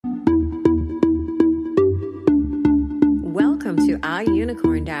Welcome to Our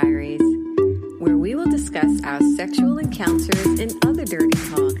Unicorn Diaries, where we will discuss our sexual encounters and other dirty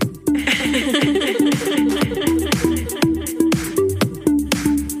talk.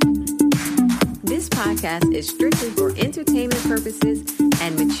 This podcast is strictly for entertainment purposes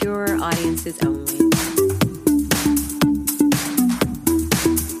and mature audiences only.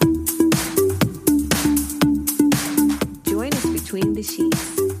 Join us between the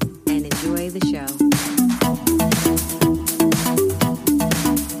sheets and enjoy the show.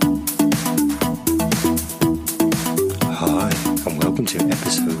 Welcome to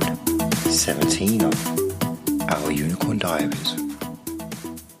episode 17 of Our Unicorn Diaries.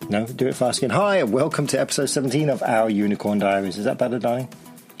 No, do it fast again. Hi, and welcome to episode 17 of Our Unicorn Diaries. Is that better, darling?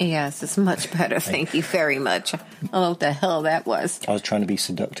 Yes, it's much better. Thank you very much. I don't know what the hell that was. I was trying to be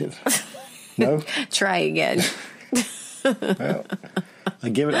seductive. No? Try again. Well, I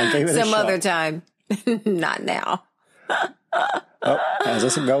gave it a shot. Some other time. Not now. Oh, as I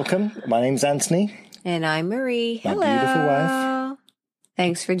said, welcome. My name's Anthony. And I'm Marie. My Hello. beautiful wife.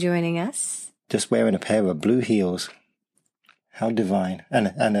 Thanks for joining us. Just wearing a pair of blue heels. How divine. And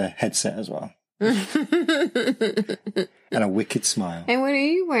a headset as well. And a wicked smile. And what are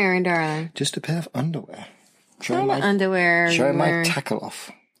you wearing, darling? Just a pair of underwear. What kind of underwear? Showing my tackle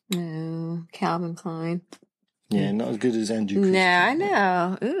off. No, Calvin Klein. Yeah, not as good as Andrew Christie. No, I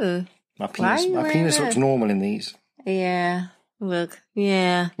know. Ooh. My penis looks normal in these. Yeah. Look.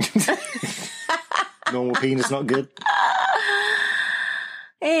 Yeah. Normal penis, not good.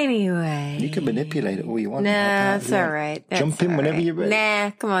 Anyway. You can manipulate it all you want. No, that's all right. Jump in whenever you're ready. Nah,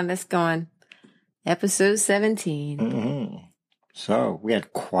 come on, let's go on. Episode 17. Mm-hmm. So, we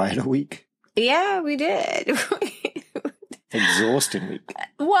had quite a week. Yeah, we did. Exhausting week.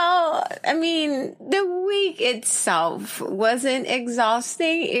 Well, I mean, the week itself wasn't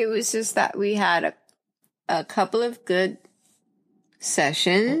exhausting. It was just that we had a couple of good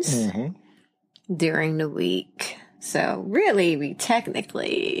sessions during the week. So really, we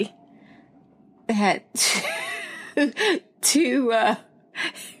technically had two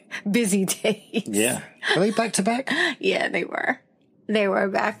busy days. Yeah. Are they back to back? Yeah, they were. They were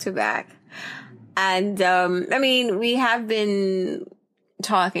back to back. And, I mean, we have been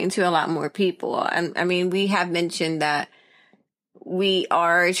talking to a lot more people. And I mean, we have mentioned that we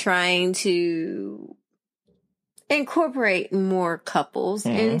are trying to incorporate more couples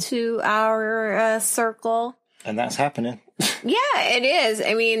into our circle. And that's happening. Yeah, it is.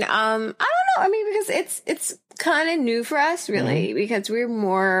 I mean, I don't know. I mean, because it's kind of new for us, really, because we're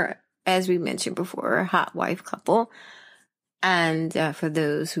more, as we mentioned before, a hot wife couple. And for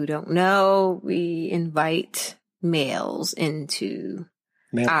those who don't know, we invite males into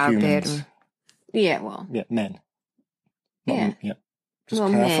our bedroom. Yeah, well. Yeah, men. Yeah. Yeah. Just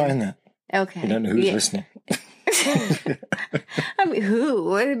clarifying that. Okay. We don't know who's listening. I mean,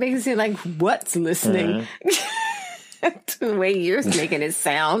 who? It makes it seem like what's listening? The way you're making it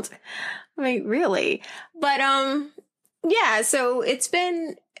sound. I mean, really. But yeah. So it's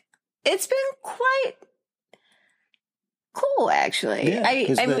been quite cool, actually. Yeah,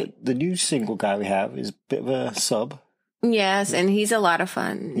 because the new single guy we have is a bit of a sub. Yes, and he's a lot of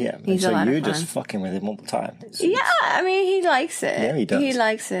fun. Yeah, he's so a lot of fun. You're just fucking with him all the time. Yeah, I mean, he likes it. Yeah, he does. He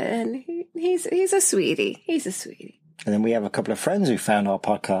likes it, and he's a sweetie. He's a sweetie. And then we have a couple of friends who found our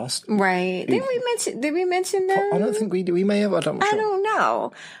podcast. Right? Did we mention them? I don't think we do. We may have. I don't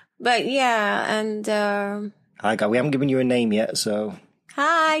know. But yeah, and hi guys. We haven't given you a name yet, so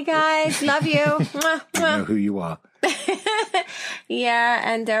hi guys, love you. I know who you are. Yeah,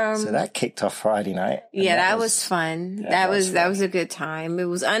 and so that kicked off Friday night. Yeah, that was fun. That was a good time. It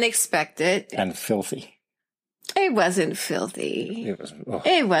was unexpected and filthy. It wasn't filthy. It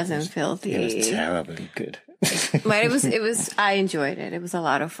wasn't filthy. It was terribly good. But it was. I enjoyed it. It was a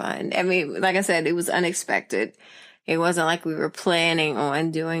lot of fun. I mean, like I said, it was unexpected. It wasn't like we were planning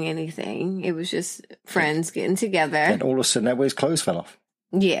on doing anything. It was just friends getting together. And all of a sudden, everybody's clothes fell off.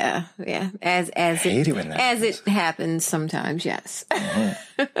 Yeah. As it happens sometimes, yes.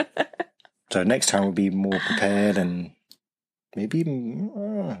 So next time we'll be more prepared and maybe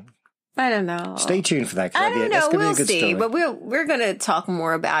even. I don't know. Stay tuned for that. I don't know. We'll see, story. but we're going to talk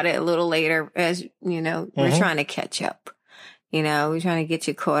more about it a little later. As you know, we're trying to catch up. You know, we're trying to get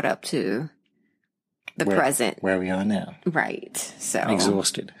you caught up to the present, where we are now. Right. So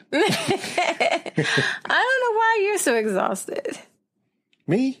exhausted. I don't know why you're so exhausted.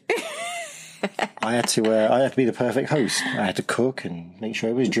 Me? I had to be the perfect host. I had to cook and make sure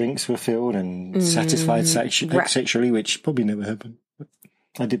everybody's drinks were filled and satisfied sexually, which probably never happened.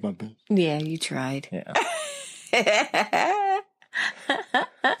 I did my best. Yeah, you tried. Yeah.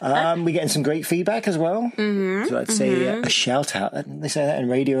 We're getting some great feedback as well. So let's say a shout out. They say that in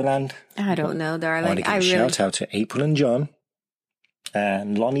Radioland. I don't know, I want to darling. give a shout out to April and John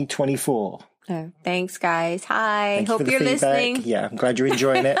and Lonnie24. Oh, thanks, guys. Hi. Thank you Hope for the you're feedback. listening. Yeah, I'm glad you're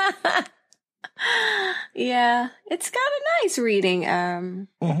enjoying it. Yeah, it's kind of nice reading. You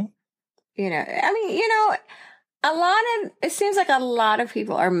know, I mean, you know, it seems like a lot of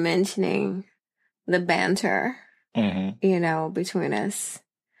people are mentioning the banter, you know, between us.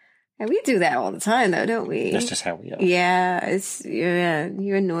 And we do that all the time, though, don't we? That's just how we are. Yeah,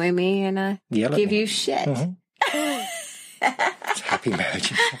 you annoy me and I give you shit. It's happy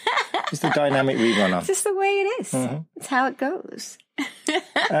marriage. It's the dynamic we run on. It's just the way it is. It's how it goes.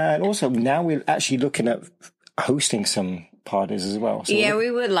 And also, now we're actually looking at hosting some parties as well. So yeah,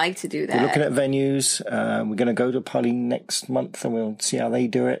 we would like to do that. We're looking at venues. We're going to go to a party next month and we'll see how they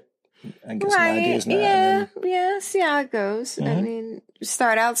do it and get some ideas now. Yeah, see how it goes. I mean,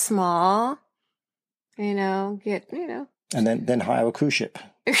 start out small, you know, and then hire a cruise ship.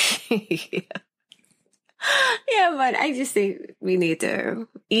 Yeah, but I just think we need to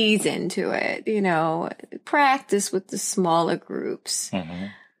ease into it, you know, practice with the smaller groups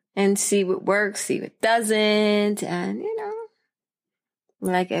and see what works, see what doesn't. And, you know,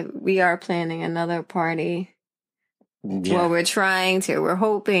 like if we are planning another party. Yeah. Well, we're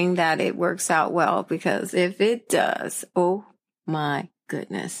hoping that it works out well, because if it does, oh my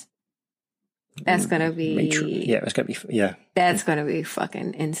goodness. That's going to be... it's going to be... Yeah. That's going to be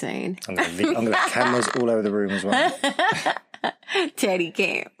fucking insane. I'm going to have cameras all over the room as well. Teddy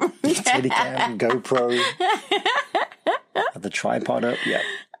cam. Teddy cam, GoPro. Have the tripod up, yeah.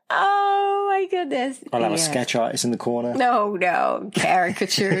 Oh, my goodness. I'll have a sketch artist in the corner. No.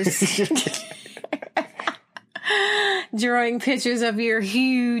 Caricatures. Drawing pictures of your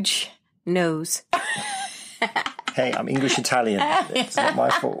huge nose. Hey, I'm English-Italian. It's not my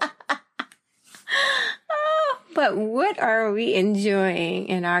fault. But what are we enjoying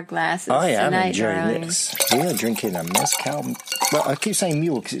in our glasses I am tonight, enjoying darling? this. We are drinking a mezcal. Well, I keep saying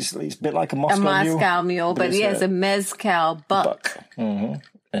mule because it's a bit like a Moscow mule. A Moscow mule, but yes, a mezcal buck.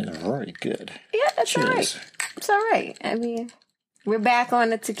 It's very good. Yeah, that's all Cheers. right. It's all right. I mean, we're back on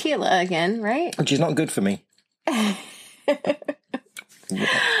the tequila again, right? Which is not good for me. I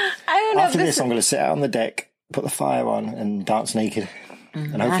don't know. After this, I'm going to sit out on the deck, put the fire on, and dance naked.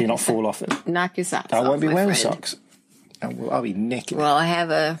 And hopefully not fall off it. Knock your socks I off, won't be my wearing friend. socks. I'll be naked. Well, I have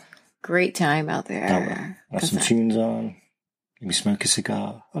a great time out there. I'll have some tunes on. Maybe smoke a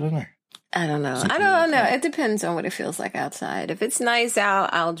cigar. I don't know. I don't know. It depends on what it feels like outside. If it's nice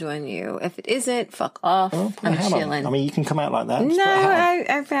out, I'll join you. If it isn't, fuck off. I'm chilling. I mean, you can come out like that. No,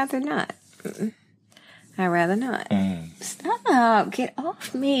 I'd rather not. I'd rather not. Stop. Get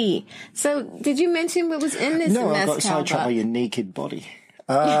off me. So, did you mention what was in this No, I mezcal got sidetracked by your naked body.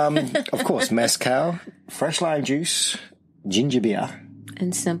 Of course, mezcal, fresh lime juice, ginger beer,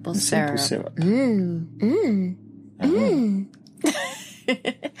 and simple syrup.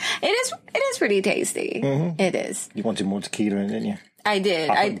 It is pretty tasty. It is. You wanted more tequila in, didn't you? I did.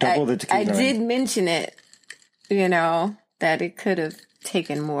 I put double the tequila I did mention it, you know, that it could have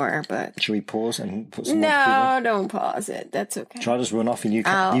taken more, but... Should we pause and put some more tequila? No, don't pause it. That's okay. Shall I just run off and you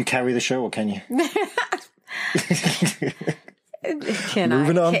carry the show, or can you?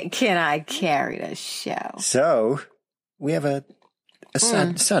 Moving on. Can I carry the show? So, we have a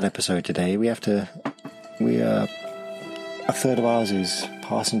sad episode today. A third of ours is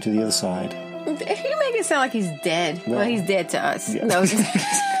passing to the other side. You make it sound like he's dead. Well, he's dead to us. Yeah. No,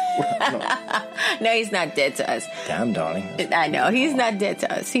 no, he's not dead to us. Damn, darling. I know. He's not dead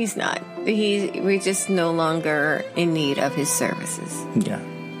to us. He's not. We're just no longer in need of his services. Yeah.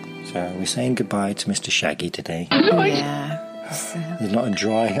 So we're saying goodbye to Mr. Shaggy today. Yeah. There's not a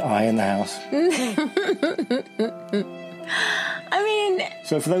dry eye in the house. I mean...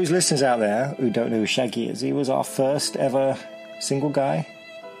 So for those listeners out there who don't know who Shaggy is, he was our first ever single guy.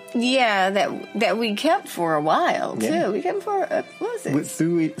 Yeah, that we kept for a while, too. Yeah. We kept him for, what was it?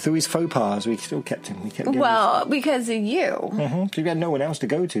 Through his faux pas, we still kept him. Because of you. Because we had no one else to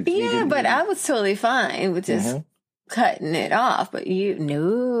go to. Yeah, but I was totally fine with just cutting it off. But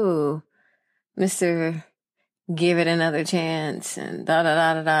no, Mr. Give it another chance and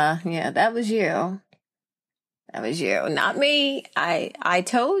da-da-da-da-da. Yeah, that was you. That was you, not me. I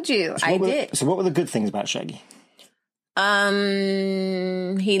told you. I did. So what were the good things about Shaggy?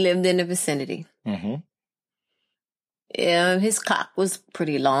 He lived in the vicinity. His cock was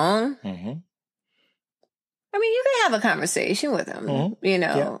pretty long. I mean, you can have a conversation with him. You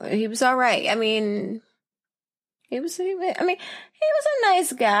know, he was all right. I mean, he was a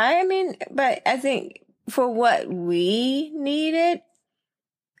nice guy. I mean, but I think for what we needed,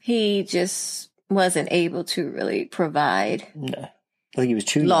 he just wasn't able to really provide. No. I think he was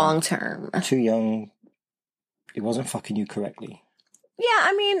too long term. Too young. He wasn't fucking you correctly. Yeah,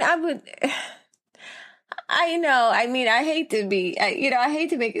 I mean, I know. I mean, I hate to be, I hate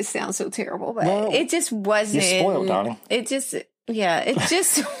to make it sound so terrible, but it just wasn't. You're spoiled, darling. It just it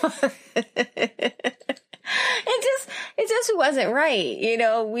just wasn't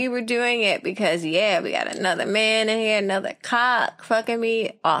right. We were doing it because, we got another man in here, another cock fucking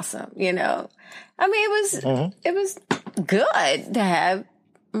me. Awesome. I mean, it was good to have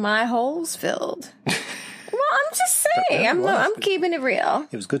my holes filled. Well, I'm just saying. I'm keeping it real.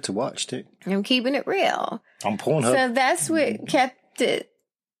 It was good to watch too. I'm keeping it real. On Pornhub. So that's what kept it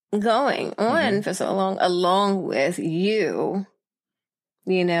going on for so long, along with you,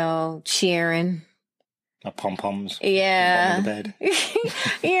 cheering. My pom-poms. Yeah. On the bed.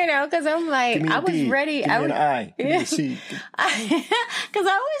 Because I'm like, I was ready. Give me an eye. Give me a C. Because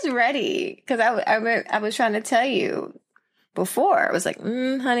I was ready. Because I was trying to tell you before. I was like,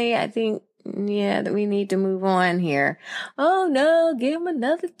 honey, I think, that we need to move on here. Oh, no, give him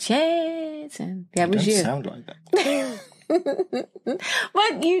another chance. And that was you. Sound like that.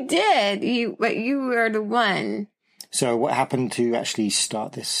 But you did. But you were the one. So what happened to actually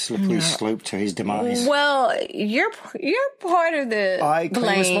start this slippery slope to his demise? Well, you're part of the I claim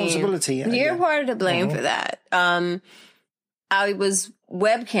blame. Responsibility. You're part of the blame for that. I was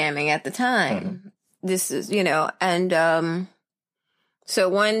webcamming at the time. This is, and so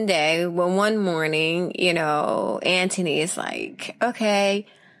one one morning, Anthony is like, okay,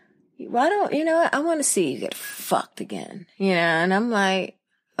 why don't, I want to see you get fucked again, and I'm like,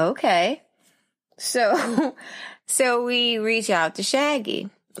 okay. So we reach out to Shaggy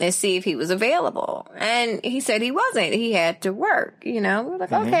and see if he was available. And he said he wasn't. He had to work, We're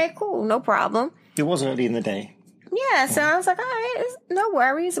like, okay, cool, no problem. It was early in the day. Yeah, so I was like, all right, no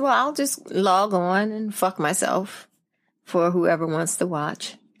worries. Well, I'll just log on and fuck myself for whoever wants to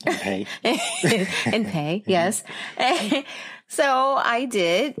watch. And pay. And pay, yes. So I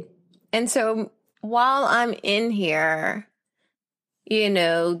did. And so while I'm in here,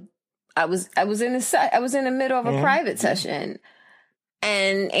 I was in the middle of a private session,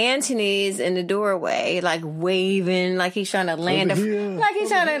 and Anthony's in the doorway, like waving, like he's trying to land a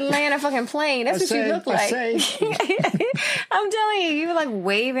fucking plane. That's what you look like. I'm telling you were like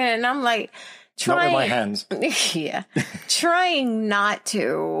waving, and I'm like trying. Not with my hands. Yeah, trying not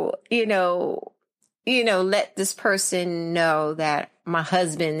to, let this person know that my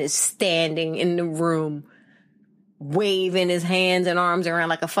husband is standing in the room, waving his hands and arms around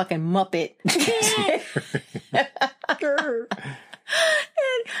like a fucking Muppet.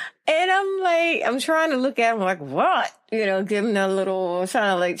 and I'm like, I'm trying to look at him like, what? Give him a little,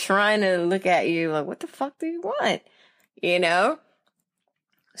 trying to look at you like, what the fuck do you want?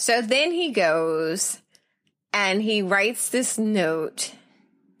 So then he goes and he writes this note.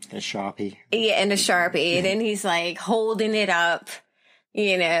 A Sharpie. Yeah, and a Sharpie. And then he's like holding it up.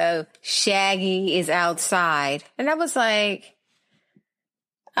 Shaggy is outside. And I was like,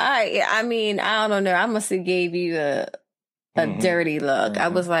 I mean, I don't know. I must have gave you a dirty look. I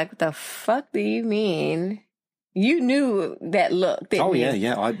was like, what the fuck do you mean? You knew that look, didn't you?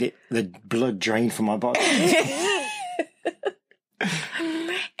 Yeah. The blood drained from my body.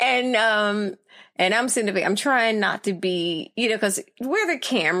 And I'm sitting there, I'm trying not to be, because where the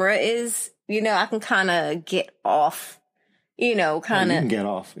camera is, I can kind of get off. You can get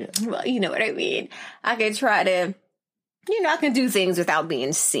off. Yeah. Well, you know what I mean? I can try to, I can do things without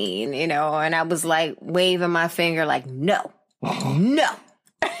being seen, and I was like waving my finger like, no, no.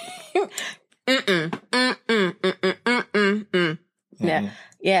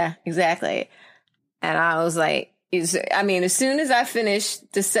 Yeah, exactly. And I was like, as soon as I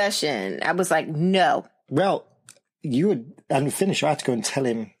finished the session, I was like, no. Well, and finish, I had to go and tell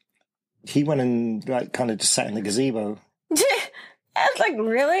him. He went and kind of just sat in the gazebo. I was like,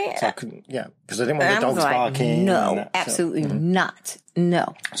 really? So I couldn't, because I didn't want the dogs barking. No, absolutely not.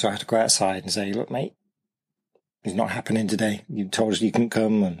 No. So I had to go outside and say, look, mate, it's not happening today. You told us you couldn't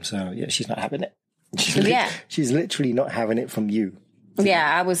come. And so, she's not having it. She's literally not having it from you. Yeah,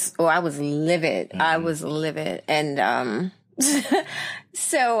 I was livid. Mm-hmm. I was livid. And,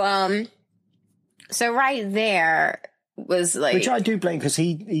 so right there was like. Which I do blame because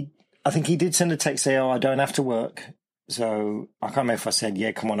I think he did send a text say, I don't have to work. So I can't remember if I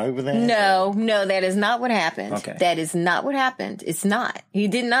said, come on over there. No, that is not what happened. Okay. That is not what happened. It's not. He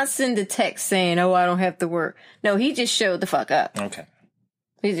did not send a text saying, I don't have to work. No, he just showed the fuck up. Okay.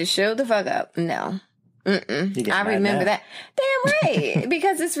 He just showed the fuck up. No. I remember that. Damn right.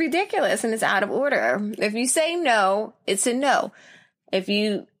 Because it's ridiculous and it's out of order. If you say no, it's a no. If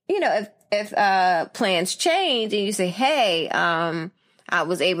you if plans change and you say, hey, I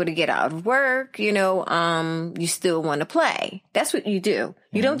was able to get out of work, you still want to play. That's what you do.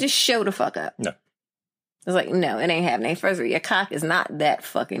 You don't just show the fuck up. No. It's like, no, it ain't happening. First of all, your cock is not that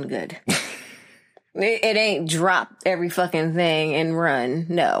fucking good. It ain't drop every fucking thing and run.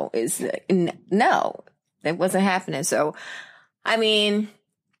 No, no, that wasn't happening. So,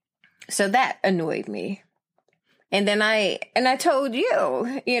 so that annoyed me. And then I told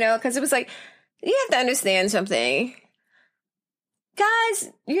you, because it was like, you have to understand something.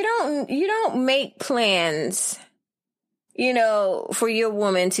 Guys, you don't make plans, for your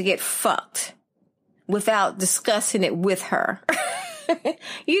woman to get fucked without discussing it with her.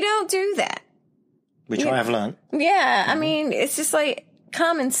 You don't do that. Which I have learned. Yeah, I mean, it's just like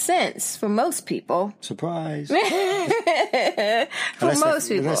common sense for most people. Surprise. For most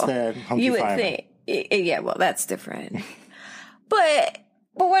people. Unless they're hunky you would firemen. think. Yeah, well, that's different. But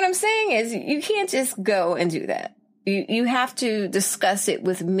what I'm saying is you can't just go and do that. You have to discuss it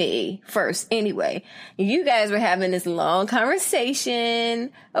with me first anyway. You guys were having this long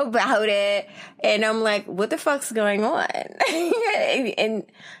conversation about it. And I'm like, what the fuck's going on? And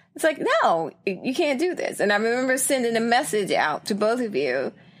it's like, no, you can't do this. And I remember sending a message out to both of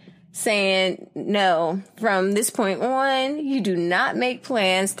you saying, no, from this point on, you do not make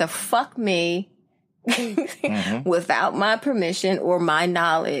plans to fuck me without my permission or my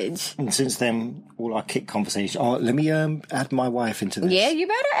knowledge. And since then, all our kick conversation. Oh, let me add my wife into this. Yeah, you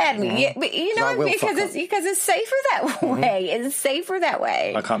better add me. Yeah, but because it's safer that way. It's safer that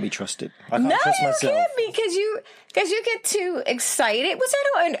way. I can't be trusted. I can't trust myself. No, you can't because you get too excited. Which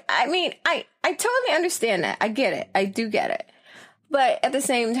I totally understand that. I get it. I do get it. But at the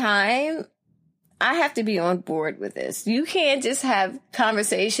same time, I have to be on board with this. You can't just have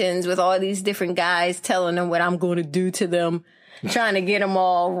conversations with all these different guys telling them what I'm going to do to them, trying to get them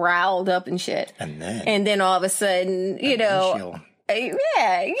all riled up and shit. And then all of a sudden, yeah, you do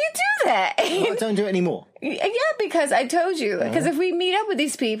that. Well, don't do it anymore. Yeah, because I told you. Because if we meet up with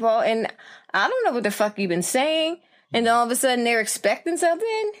these people and I don't know what the fuck you've been saying, and all of a sudden they're expecting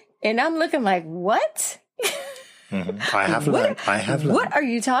something, and I'm looking like, what? I have learned. What are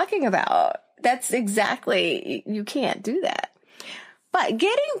you talking about? That's exactly, you can't do that. But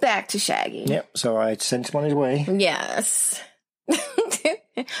getting back to Shaggy. Yep, so I sent him on his way. Yes.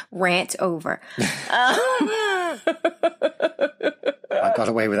 Rant over. I got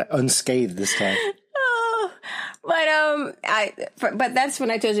away with it unscathed this time. But that's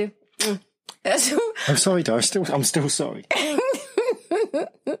when I told you. I'm sorry, Dar. I'm still sorry.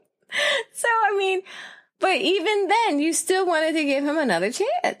 So, but even then, you still wanted to give him another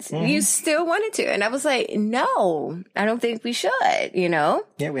chance. You still wanted to. And I was like, no, I don't think we should, Yeah,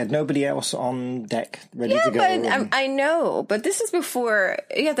 we had nobody else on deck ready to go. Yeah, but I know. But this is before,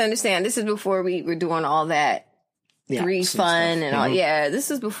 you have to understand, this is before we were doing all that free fun and all. Yeah, this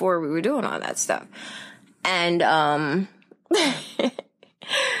is before we were doing all that stuff. And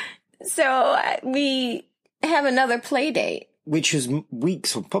so we have another play date. Which is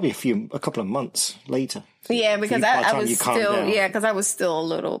weeks or probably a couple of months later. Yeah, because I was still a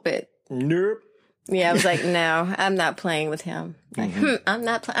little bit. Nope. Yeah, I was like, no, I'm not playing with him. Like,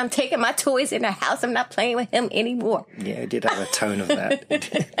 I'm taking my toys in the house. I'm not playing with him anymore. Yeah, it did have a tone of that.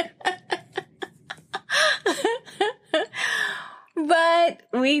 But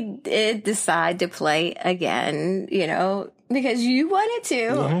we did decide to play again, because you wanted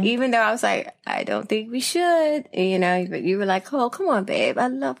to, even though I was like, I don't think we should, but you were like, oh, come on, babe. I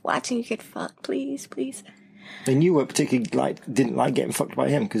love watching you get fucked. Please, please. And you were particularly didn't like getting fucked by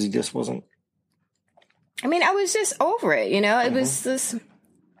him because he just wasn't. I was just over it, it was just.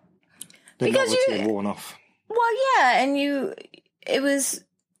 Because you had worn off. Well, yeah. And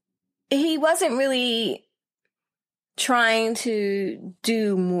he wasn't really trying to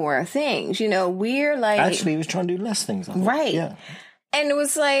do more things, we're like, actually he was trying to do less things, I think. Right. Yeah. And it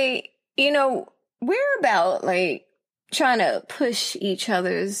was like, we're about like trying to push each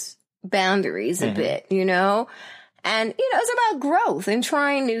other's boundaries a bit, and it's about growth and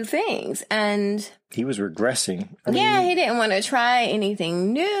trying new things. And he was regressing. He didn't want to try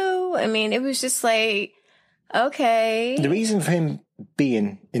anything new. It was just like, okay, the reason for him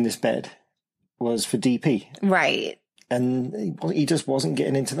being in this bed was for DP, right? And he just wasn't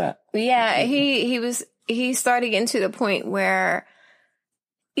getting into that. Yeah, he started getting to the point where,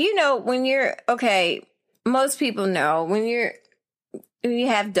 when you're, okay, most people know when you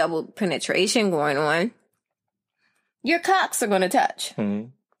have double penetration going on, your cocks are going to touch.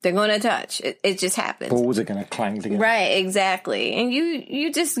 They're going to touch. It just happens. Balls are going to clang together. Right, exactly. And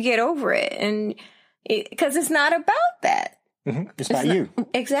you just get over it. And because it's not about that. It's about you.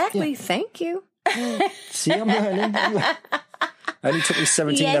 Exactly. Yeah. Thank you. See, I'm learning. Only took me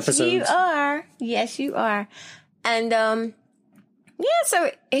 17 episodes. Yes, you are. And, so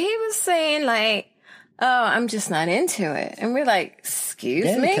he was saying like, oh, I'm just not into it. And we're like, excuse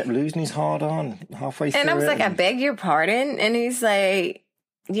me? He kept losing his hard on halfway through. And I was like, I beg your pardon. And he's like,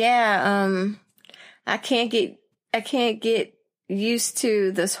 yeah, I can't get used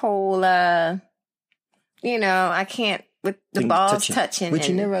to this whole, I can't with the balls touching. Which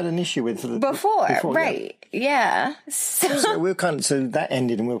you never had an issue with before, right? Yeah. So we were so that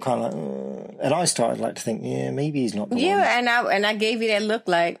ended, and we were kind of like, and I started like to think, maybe he's not the one. Yeah, and I gave you that look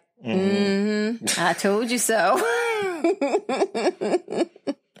like, I told you so.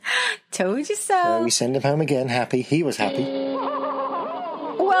 Told you so. So we send him home again, happy. He was happy.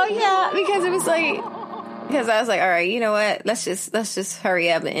 Well, yeah, because it was like, because I was like, all right, you know what? Let's just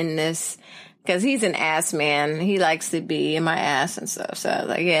hurry up and end this. Because he's an ass man. He likes to be in my ass and stuff. So I was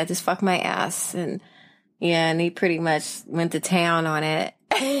like, yeah, just fuck my ass. And he pretty much went to town on it.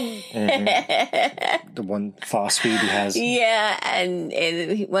 The one fast food he has. Yeah. And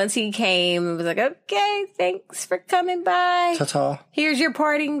once he came, it was like, okay, thanks for coming by. Ta-ta. Here's your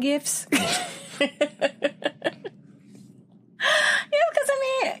parting gifts. Because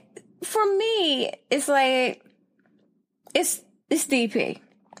I mean, for me, it's like, it's DP.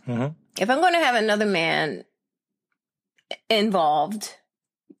 Mm-hmm. If I'm going to have another man involved,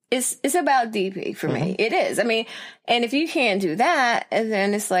 it's about DP for me. It is. I mean, and if you can't do that,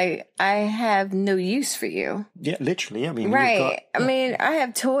 then it's like, I have no use for you. Yeah, literally. I mean, right. I mean, I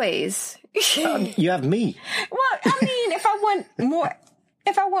have toys. You have me. Well, I mean, if I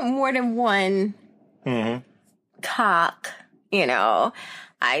want more than one cock,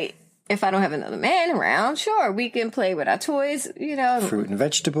 if I don't have another man around, sure, we can play with our toys, Fruit and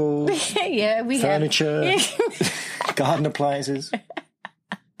vegetables. Yeah, we furniture, garden appliances,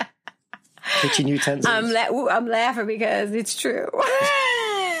 kitchen utensils. I'm laughing because it's true.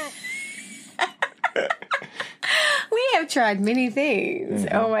 We have tried many things.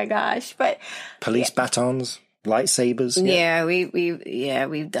 Oh my gosh. But police batons, lightsabers. Yeah,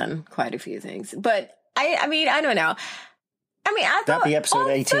 we've done quite a few things. But I mean, I don't know. I mean, I thought that'd be episode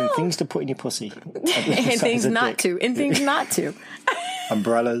 18. Things to put in your pussy, and things not to.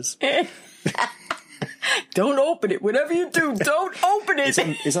 Umbrellas. Don't open it. Whatever you do, don't open it.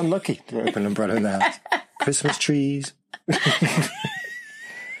 It's unlucky to open an umbrella in the house. Christmas trees.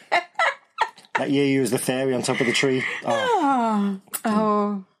 That year you was the fairy on top of the tree.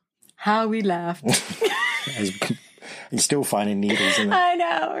 Oh, how we laughed. You're still finding needles, isn't it? I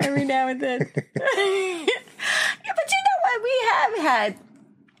know, every now and then. Yeah, but you know what? We have had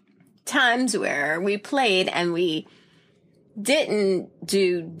times where we played and we didn't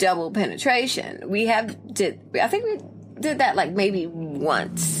do double penetration. I think we did that like maybe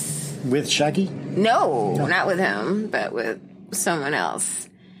once. With Shaggy? No, not with him, but with someone else.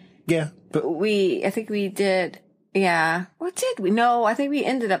 Yeah, but I think we did. Yeah. What did we? No, I think we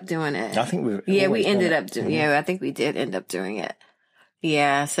ended up doing it. I think we. Yeah, we ended up doing. Yeah, I think we did end up doing it.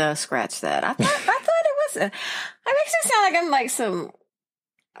 Yeah. So scratch that. I thought it was. It makes it sound like I'm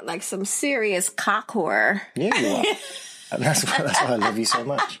like some serious cock whore. Yeah, you are. And that's why I love you so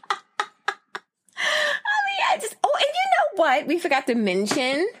much. I mean, and you know what? We forgot to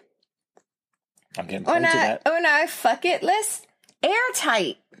mention. I'm getting pointed at. On our fuck it list,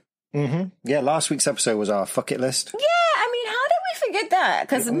 airtight. Mm-hmm. Yeah, last week's episode was our fuck it list. Yeah, I mean, how did we forget that?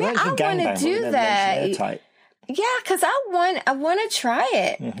 Because I want to do that. Yeah, because I want to try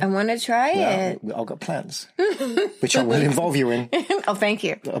it. I want to try it. I've got plans, which I will involve you in. Oh, thank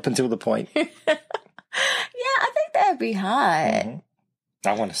you. Up until the point. Yeah, I think that'd be hot. Mm-hmm.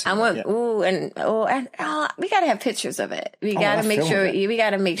 I want to see. We gotta have pictures of it. We gotta make sure. We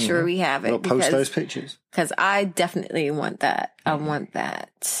gotta make sure we have it. We'll post those pictures because I definitely want that. I want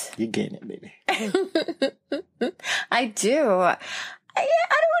that. You're getting it, baby. I do. I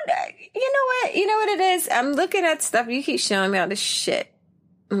don't. You know what it is. I'm looking at stuff. You keep showing me all this shit,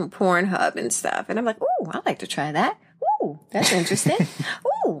 Pornhub and stuff, and I'm like, ooh, I'd like to try that. Ooh, that's interesting.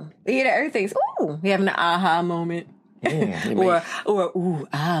 Ooh, everything's. Ooh, we have an aha moment. Or ooh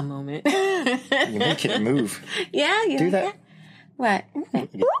moment. You make it move. Yeah, you do that. Yeah. What?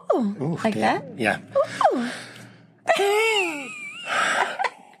 Ooh, like that? Yeah. Ooh.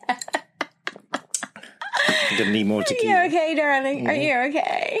 Didn't need more tequila. Are you okay, darling? Are you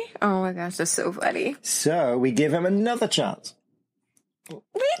okay? Oh my gosh, that's so funny. So we give him another chance. We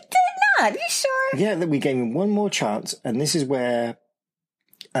did not. You sure? Yeah, we gave him one more chance, and this is where,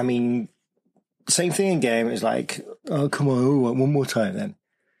 I mean, same thing again. It's like, oh, come on, one more time then.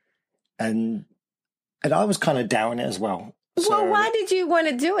 And I was kind of doubting it as well. Well, why did you want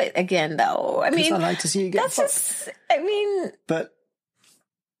to do it again, though? I mean, I like to see you get fucked. But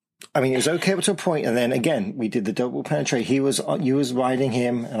I mean, it was okay up to a point, and then again, we did the double penetrate. You was riding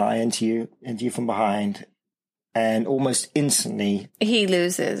him, and I into you from behind, and almost instantly he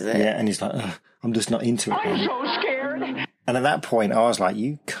loses it. Yeah, and he's like, "Ugh, I'm just not into it." I'm so scared. And at that point, I was like,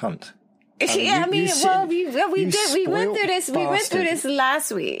 "You cunt." We went through this. We went through this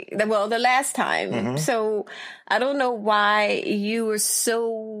last week. Well, the last time. Mm-hmm. So I don't know why you were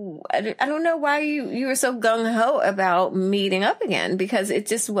so. I don't know why you were so gung ho about meeting up again, because it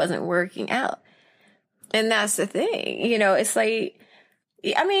just wasn't working out. And that's the thing. You know, it's like,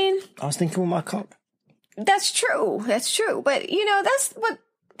 I mean, I was thinking with my cock. That's true. That's true. But you know, that's what.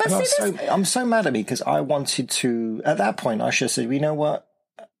 But see, I'm so mad at me because I wanted to. At that point, I should have said, "You know what?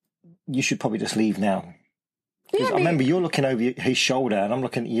 You should probably just leave now." Yeah, I remember you're looking over his shoulder and I'm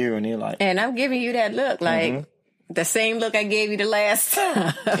looking at you and you're like... And I'm giving you that look, like the same look I gave you the last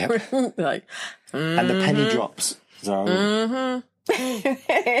time. Yep. Like, and the penny drops. So...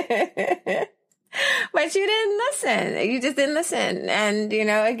 But you didn't listen. You just didn't listen. And, you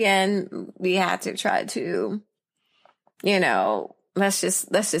know, again, we had to try to, you know, let's just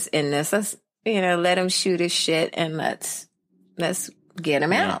end this. Let's, you know, let him shoot his shit and let's get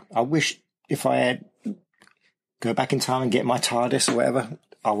him out. I wish if I had go back in time and get my TARDIS or whatever,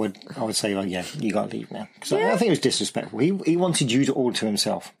 I would say, "Oh yeah, you got to leave now." Because I think it was disrespectful. He wanted you to all to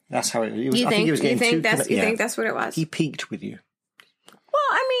himself. That's how it was. I think he was getting you think that's what it was? He peaked with you. Well,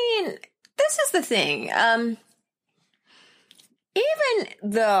 I mean, this is the thing. Even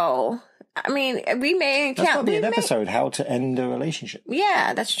though, I mean, we may encounter... That's probably an episode, how to end a relationship.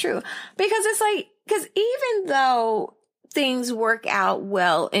 Yeah, that's true. Because it's like, because even though things work out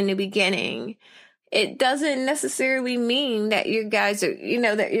well in the beginning, it doesn't necessarily mean that you guys are, you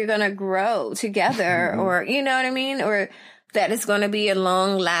know, that you're going to grow together or, you know what I mean? Or that it's going to be a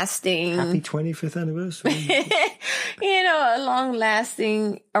long lasting... Happy 25th anniversary. You know, a long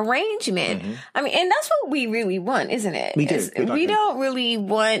lasting arrangement. I mean, and that's what we really want, isn't it? We do. We don't really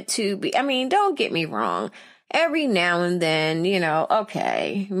want to be, I mean, don't get me wrong. Every now and then, you know,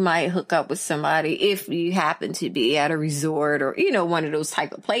 okay, might hook up with somebody if you happen to be at a resort or, you know, one of those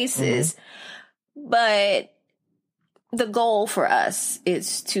type of places. But the goal for us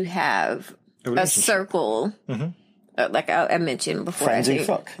is to have a circle, like I mentioned before. Friends who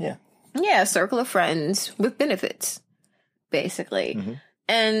fuck, yeah. Yeah, a circle of friends with benefits, basically.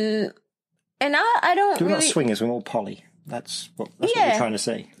 And I don't We're really... not swingers, we're more poly. That's what we're trying to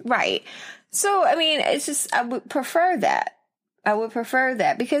say. Right. So, I mean, it's just, I would prefer that.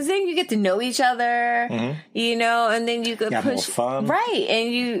 Because then you get to know each other, you know, and then you could push more fun. Right.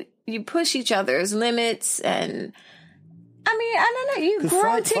 And you push each other's limits and, I mean, I don't know, you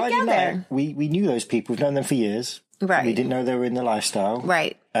grow together. Friday night, we knew those people, we've known them for years. Right. We didn't know they were in the lifestyle.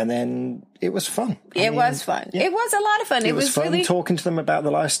 Right. And then it was fun. It was fun. Yeah. It was a lot of fun. It was fun really... talking to them about the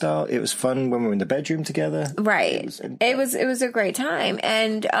lifestyle. It was fun when we were in the bedroom together. Right. It was a great time.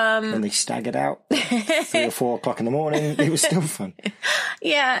 And when they staggered out 3 or 4 o'clock in the morning, it was still fun.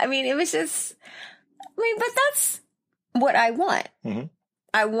 Yeah, I mean, it was just, I mean, but that's what I want.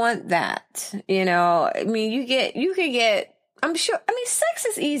 I want that. You know, I mean, you could get, I'm sure, I mean, sex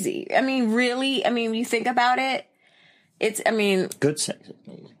is easy. I mean, really, I mean, you think about it. It's, I mean... Good sex.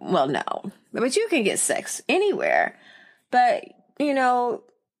 Well, no. But you can get sex anywhere. But, you know,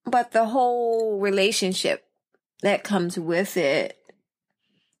 but the whole relationship that comes with it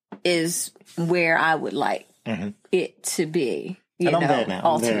is where I would like it to be. And I'm there now.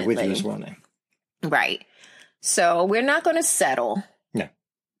 I'm there with you as well now. Right. So we're not going to settle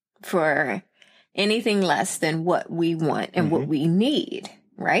for anything less than what we want and what we need.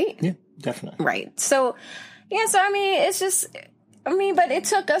 Right? Yeah, definitely. Right. So... Yeah, so I mean, it's just, I mean, but it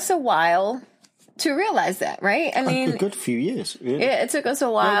took us a while to realize that, right? I mean, a good few years. Really. Yeah, it took us a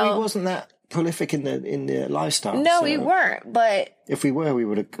while. Well, we wasn't that prolific in the lifestyle. No, so we weren't. But if we were, we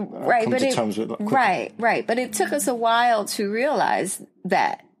would have come to terms with it. Right. But it took us a while to realize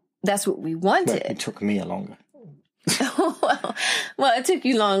that that's what we wanted. Well, it took me a longer. well, it took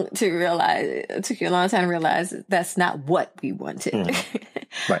you long to realize. It took you a long time to realize that's not what we wanted.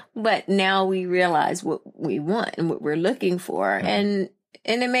 Right. But now we realize what we want and what we're looking for, and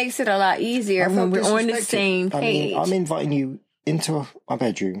it makes it a lot easier when we're on the same page. I mean, I'm inviting you into my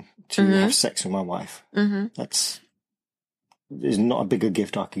bedroom to have sex with my wife. That's is not a bigger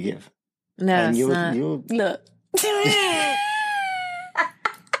gift I could give. No, and it's not. Look.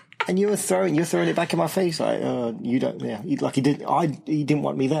 And you're throwing it back in my face like you don't. Yeah, he didn't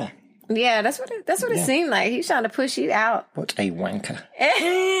want me there. Yeah, that's what it seemed like. He's trying to push you out. What a wanker.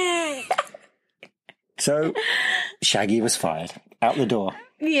 So Shaggy was fired. Out the door.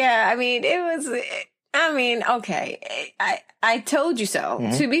 Yeah, I mean, okay. I told you so.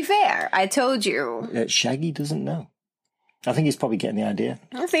 Mm-hmm. To be fair, I told you. Shaggy doesn't know. I think he's probably getting the idea.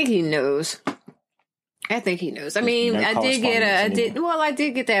 I think he knows. I mean, No I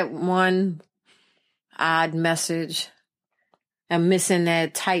did get that one odd message. I'm missing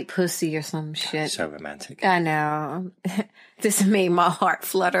that tight pussy or some shit. So romantic. I know. This made my heart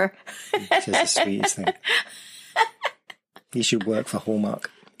flutter. It's the sweetest thing. You should work for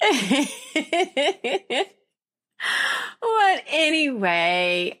Hallmark. But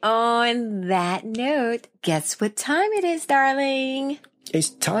anyway, on that note, guess what time it is, darling? It's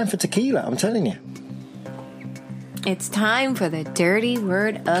time for tequila, I'm telling you. It's time for the dirty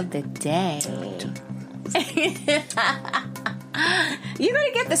word of the day. You're going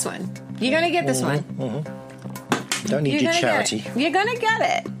to get this one. Don't need your charity. You're going to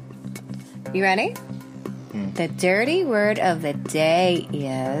get it. You ready? The dirty word of the day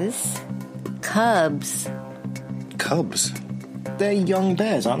is cubs. Cubs? They're young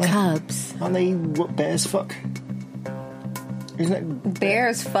bears, aren't they? Cubs. Aren't they what bears fuck? Isn't it?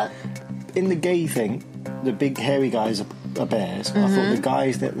 Bears fuck. In the gay thing, the big hairy guys are bears. I thought the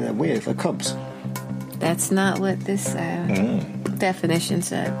guys that they're with are cubs. That's not what this definition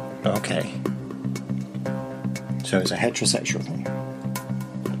said. Okay. So it's a heterosexual thing.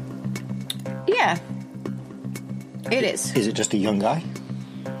 Yeah. It is. Is it just a young guy?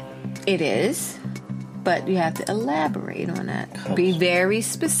 It is. But you have to elaborate on that. Cubs. Be very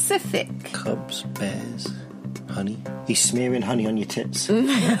specific. Cubs, bears, honey. He's smearing honey on your tits. Lapping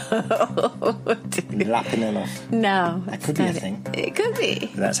them off. No. That could be a thing. It could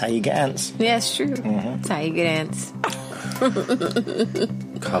be. That's how you get ants. Yeah, it's true. That's how you get ants.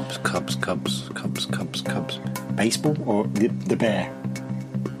 Cubs. Baseball or the bear?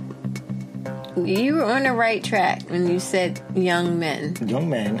 You were on the right track when you said young men. Young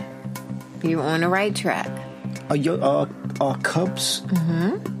man. You were on the right track. Are cubs?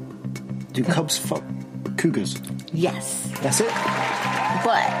 Do cubs fuck cougars? Yes. That's it?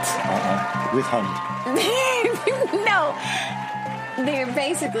 But With honey. no. They're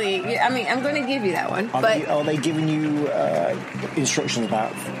basically, I mean, I'm going to give you that one. Are they giving you instructions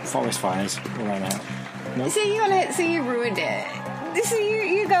about forest fires around now? No? See, you ruined it.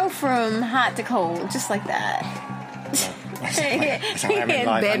 See, you go from hot to cold, just like that. That's how I'm in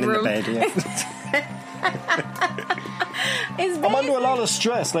life. I'm in the bed, I'm under a lot of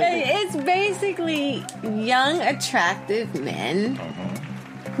stress lately. It's basically young, attractive men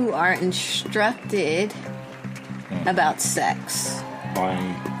who are instructed about sex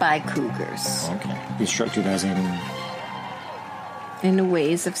by cougars. Okay. Instructed as in the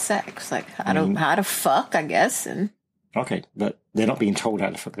ways of sex, like how to fuck, I guess, and okay, but they're not being told how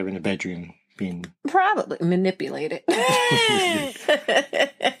to fuck. They're in the bedroom being probably manipulated.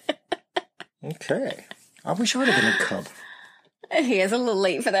 Okay, I wish I'd have been a cub. It's a little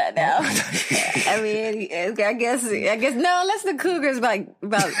late for that now. I mean, I guess no, unless the cougar's like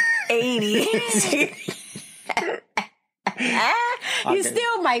about 80. You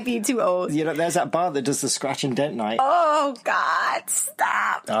still might be too old. You know, there's that bar that does the scratch and dent night. Oh, God,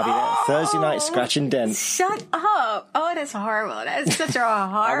 stop. I'll be there. Thursday night, scratch and dent. Shut up. Oh, that's horrible. That's such a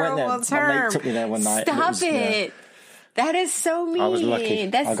horrible term. My mate took me there one night. Stop it. That is so mean. I was lucky.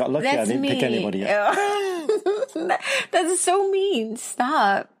 I got lucky. I didn't pick anybody up. That's so mean.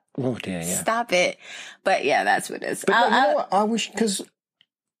 Stop. Oh, dear, yeah. Stop it. But yeah, that's what it is. But you know what? I wish, because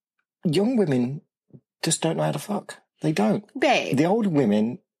young women just don't know how to fuck. They don't. Babe. The older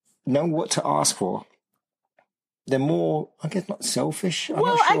women know what to ask for. They're more, I guess, not selfish. I'm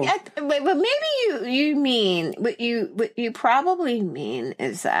not sure. But maybe you mean, what you probably mean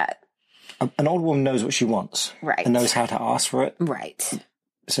is that an old woman knows what she wants. Right. And knows how to ask for it. Right.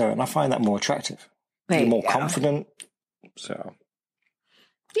 So, and I find that more attractive. They're more confident. So.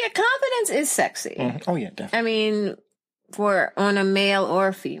 Yeah, confidence is sexy. Oh, yeah, definitely. I mean, on a male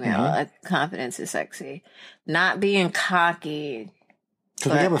or female, confidence is sexy. Not being cocky.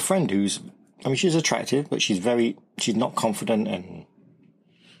 Because we have a friend she's attractive, but she's not confident, and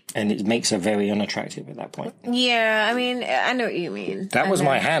it makes her very unattractive at that point. Yeah, I mean, I know what you mean. That was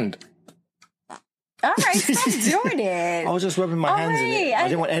my hand. All right, stop doing it. I was just rubbing my hands in it. I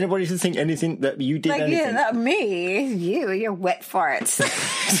didn't want anybody to think anything that you did anything. Yeah, not me. Your wet farts.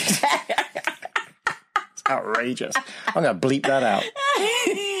 It's outrageous. I'm going to bleep that out.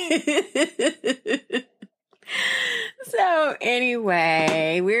 So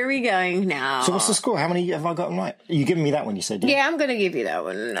anyway, where are we going now? So what's the score? How many have I gotten right? You giving me that one, you said? Yeah, I'm going to give you that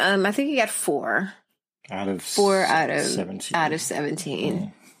one. I think you got 4. Out of 4 out of 17. Out of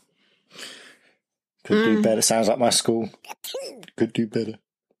 17. Could do better. Sounds like my school. Could do better.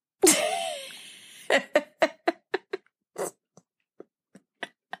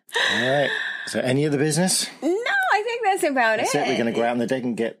 All right. So any other business? No, I think that's about That's it. We're going to go out on the deck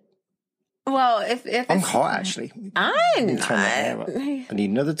and get... Well, if I'm hot, actually. I'm Turn my hair up. I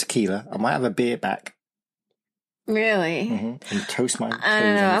need another tequila. I might have a beer back. Really? Mm-hmm. And toast my toes I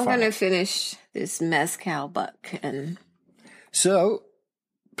don't know. on the I'm fire. going to finish this mezcal buck. And So,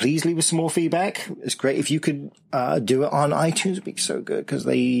 please leave us some more feedback. It's great if you could do it on iTunes. It'd be so good because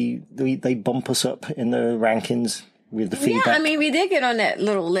they bump us up in the rankings with the feedback. yeah, I mean, we did get on that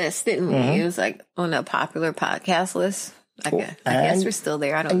little list, didn't we? It was like on a popular podcast list. I guess we're still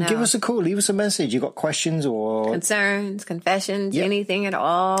there. I don't know. And give us a call. Leave us a message. You got questions or concerns, confessions, Yep. anything at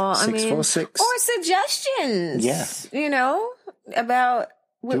all. 646. Or suggestions. Yeah. You know, about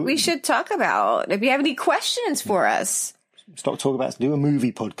what we should talk about. If you have any questions for us. Stop talking about do a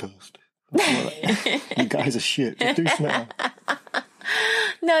movie podcast. You guys are shit. Just do something.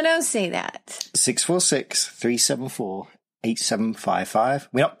 No, don't say that. 646-374-8755.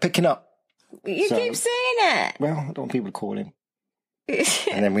 We're not picking up. You keep saying that. Well, I don't want people to call in.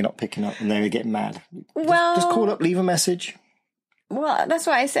 And then we're not picking up and they're getting mad. Well, Just call up, leave a message. Well, that's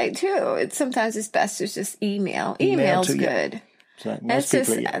why I say too. Sometimes it's best to just email. Email's to- yeah. good. So most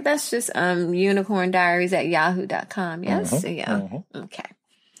people That's just unicorndiaries@yahoo.com. Yes? Yeah. Mm-hmm. Okay.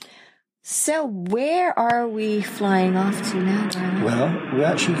 So where are we flying off to now, darling? Well, we're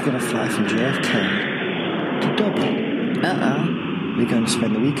actually going to fly from JFK to Dublin. Uh-oh. We're going to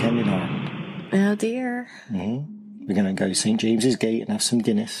spend the weekend in Ireland. Oh, dear. Mm-hmm. We're going to go to St. James's Gate and have some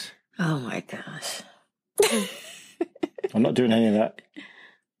Guinness. Oh, my gosh. I'm not doing any of that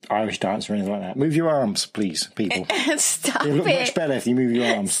Irish dance or anything like that. Move your arms, please, people. Stop They look it. much better if you move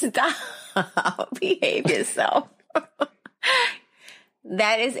your arms. Stop. Behave yourself.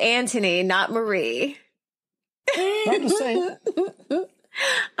 That is Anthony, not Marie. I'm just saying.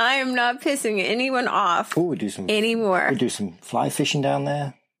 I am not pissing anyone off Oh, we'll do some fly fishing down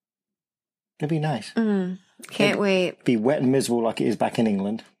there. It'd be nice. Can't wait. Be wet and miserable like it is back in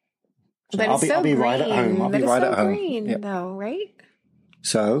England. So But I'll it's be so green. right at home. I'll be But right it's at so home. green, Yep. though, right?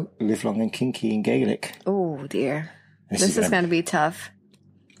 So live long and kinky in Gaelic. Oh, dear. This This is going to be tough.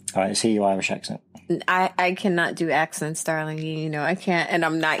 All right, let's hear your Irish accent. I cannot do accents, darling. You know, I can't, and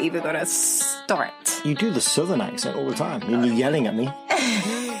I'm not even going to start. You do the southern accent all the time. When you're yelling at me.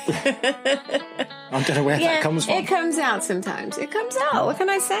 I don't know where that comes from. It comes out sometimes. It comes out. What can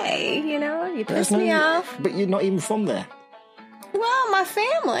I say? You know, you piss me off. But you're not even from there. Well, my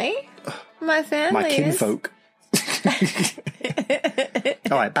family. My family My kinfolk.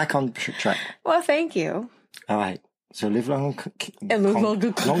 All right, back on track. Well, thank you. All right. So live long and live long-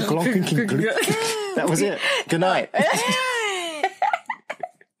 That was it. Good night.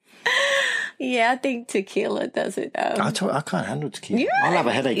 Yeah, I think tequila does it. I can't handle tequila. I'll have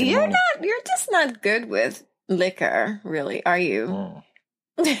a headache in the morning. You're just not good with liquor, really, are you? Well,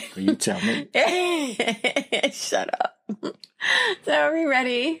 you tell me. Shut up. So are we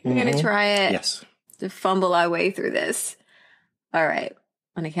ready? We're going to try it. Yes. To fumble our way through this. All right.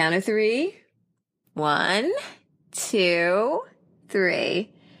 On the count of 3. 1, 2, 3.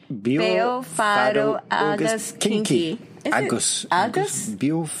 Bio Fado Agus Kinky. Agus.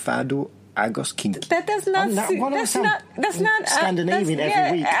 Bio Fado Agus Kinky. That does not. That's not Scandinavian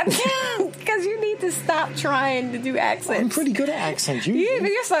every week. Because you need to stop trying to do accents. I'm pretty good at accents.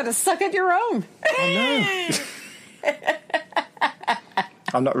 You're starting to suck at your own. I know.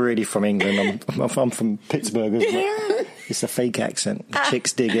 I'm not really from England. I'm from Pittsburgh as well. It's a fake accent. The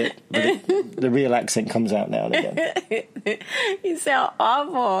chicks dig it, but the real accent comes out now and again. You sound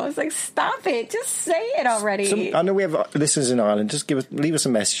awful. It's like, stop it. Just say it already. I know we have listeners in Ireland. Just leave us a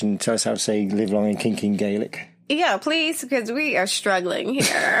message and tell us how to say live long and kinky in Gaelic. Yeah, please, because we are struggling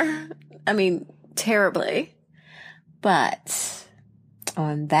here. I mean, terribly. But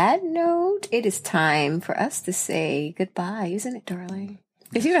on that note, it is time for us to say goodbye, isn't it, darling?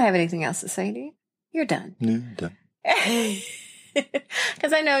 If you don't have anything else to say, do you? You're done. No, done.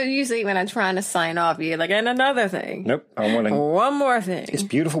 Because I know usually when I'm trying to sign off, you're like, and another thing. Nope. I want to. One more thing. It's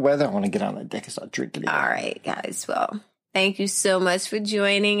beautiful weather. I want to get on the deck and start drinking it. All right, guys. Well, thank you so much for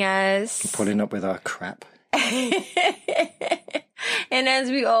joining us. Putting up with our crap. And as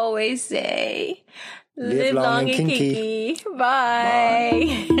we always say, live long and kinky.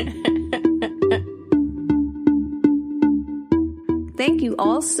 Bye. Thank you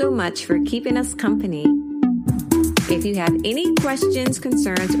all so much for keeping us company. If you have any questions,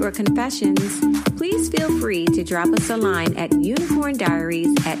 concerns, or confessions, please feel free to drop us a line at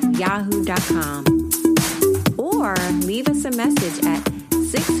unicorndiaries@yahoo.com or leave us a message at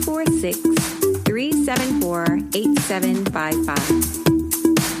 646-374-8755.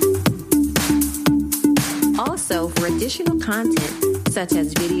 374-8755. Also, for additional content, such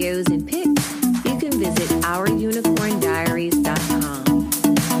as videos and pics, you can visit OurUnicornDiaries.com.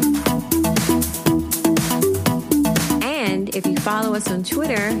 And if you follow us on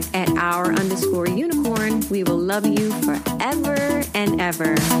Twitter at @our_unicorn, we will love you forever and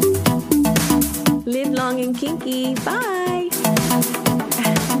ever. Live long and kinky. Bye.